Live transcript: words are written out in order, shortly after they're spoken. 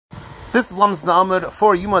This is Lamas Na'amud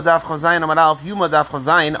for Yoma Daf Chazayin Amad Alf, Yoma Daf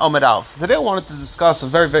Chazayin Amad Alf. Today I wanted to discuss a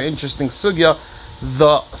very, very interesting sugya,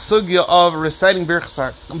 the sugya of reciting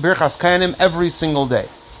Bרכas Kehnim every single day.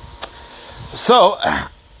 So,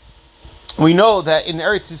 we know that in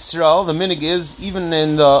Eretz Yisrael, the minhag is, even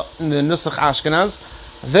in the Nusach Ashkenaz,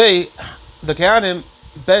 the Kehnim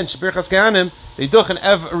bench Bרכas Kehnim, they duchen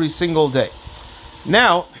every single day.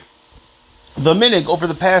 Now, the minhag over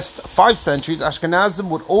the past 5 centuries, Ashkenazim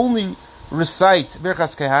would only recite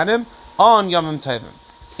Bרכas Kehnim on Yomim Tovim.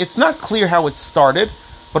 It's not clear how it started,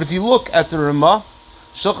 but if you look at the Ramah,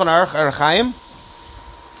 Shulchan Aruch Chaim,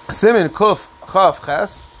 Siman Kuf Chav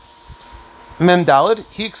Ches Mem Daled,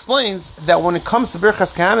 he explains that when it comes to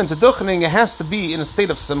Bרכas Kehnim, to duchening, it has to be in a state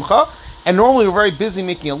of simcha, and normally we're very busy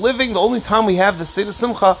making a living. The only time we have the state of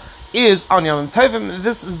simcha is on Yomim Tovim.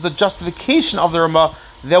 This is the justification of the Ramah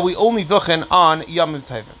that we only duchen on Yomim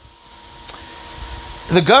Tovim.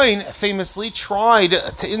 The Gaon famously tried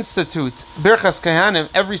to institute Bרכas Kehnim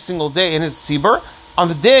every single day in his tzibur. On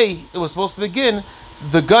the day it was supposed to begin,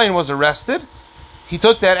 the Gaon was arrested. He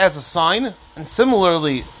took that as a sign, and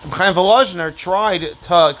similarly, Chaim tried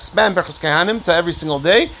to expand Bרכas Kehnim to every single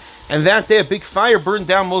day, and that day a big fire burned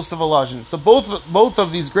down most of Volozhin. So both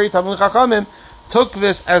of these great Talmid Chachamim took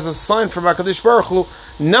this as a sign from HaKadosh Baruch Hu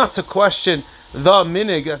not to question the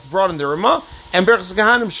minhag that's brought in the Ramah, and Bרכas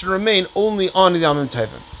Kehnim should remain only on the Yomim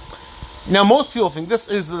Tovim. Now, most people think this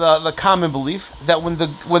is the common belief that when the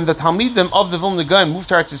Talmidim of the Vilna Gaon moved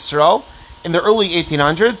to Eretz Yisrael in the early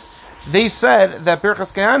 1800s, they said that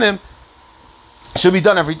Bרכas Kehnim should be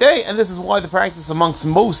done every day, and this is why the practice amongst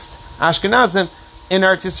most Ashkenazim in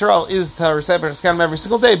Eretz Yisrael is to recite Bרכas Kehnim every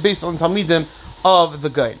single day based on Talmidim of the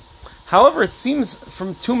Gaon. However, it seems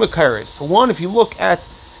from two Makaris. One, if you look at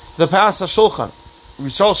the Pas HaShulchan,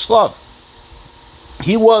 Rishal Shlav,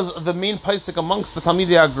 he was the main paisik amongst the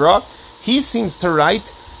Talmidei Agra. He seems to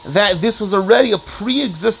write that this was already a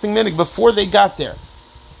pre-existing minhag before they got there.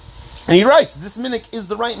 And he writes, this minhag is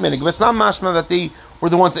the right minhag, but it's not mashma that they were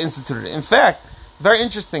the ones that instituted it. In fact, very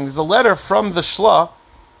interesting, there's a letter from the Shla.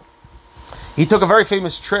 He took a very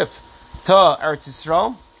famous trip to Eretz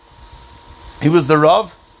Yisrael. He was the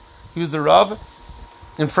Rav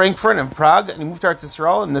in Frankfurt and Prague, and he moved to Eretz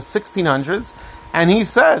Yisrael in the 1600s, and he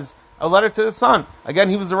says, a letter to his son. Again,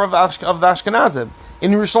 he was the Rav of the Ashkenazim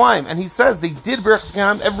in Yerushalayim, and he says they did Bרכas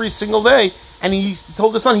Kehnim every single day, and he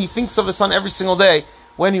told his son he thinks of his son every single day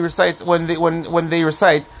when he recites when they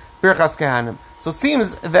recite Bרכas Kehnim. So it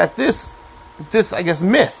seems that this I guess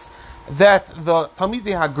myth that the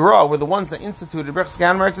Talmidei Hagra were the ones that instituted Bרכas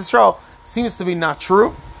Kehnim in Eretz Yisrael seems to be not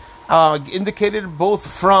true. Indicated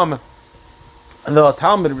both from the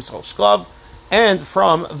Talmud Rishal Shklav and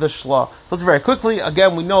from the Shla. So let's very quickly,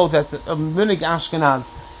 again, we know that the minhag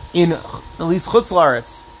Ashkenaz in at least Chutz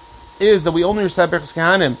La'aretz is that we only recite Bרכas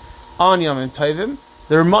Kehnim on Yomim Tovim.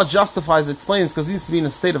 The Ramah justifies, explains, because it needs to be in a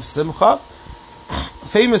state of simcha.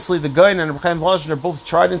 Famously, the Gaon and Chaim both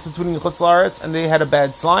tried instituting Chutz La'aretz, and they had a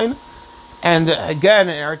bad sign. And again,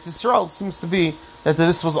 in Eretz Yisrael, it seems to be that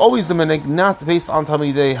this was always the minhag, not based on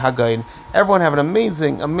Talmidei Hagain. Everyone have an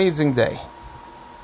amazing, amazing day.